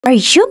Are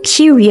you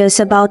curious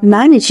about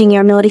managing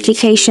your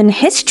notification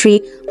history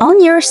on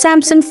your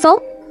Samsung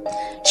phone?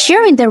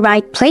 You're in the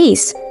right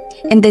place.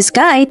 In this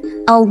guide,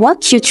 I'll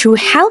walk you through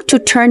how to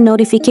turn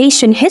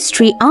notification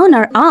history on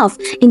or off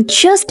in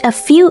just a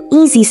few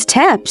easy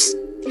steps.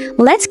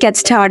 Let's get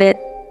started.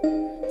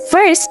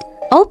 First,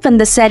 open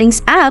the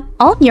Settings app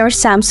on your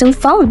Samsung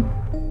phone.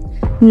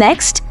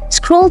 Next,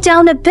 scroll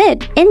down a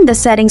bit in the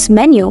Settings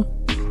menu.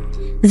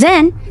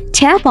 Then,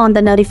 tap on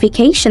the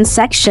Notifications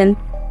section.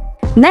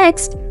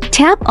 Next,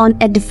 tap on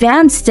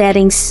Advanced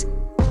Settings.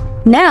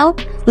 Now,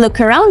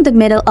 look around the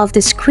middle of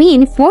the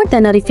screen for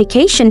the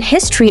Notification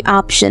History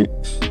option.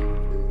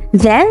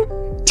 Then,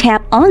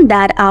 tap on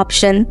that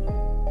option.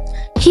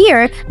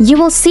 Here, you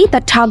will see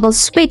the toggle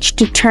switch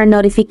to turn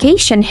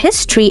notification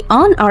history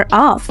on or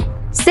off.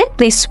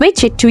 Simply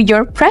switch it to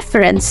your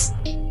preference.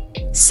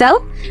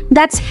 So,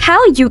 that's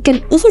how you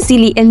can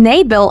easily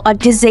enable or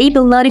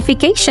disable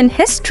notification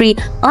history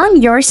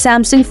on your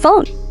Samsung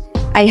phone.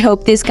 I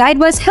hope this guide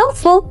was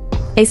helpful.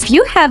 If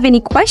you have any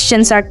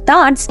questions or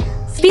thoughts,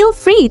 feel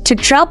free to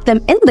drop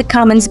them in the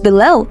comments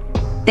below.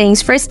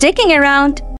 Thanks for sticking around.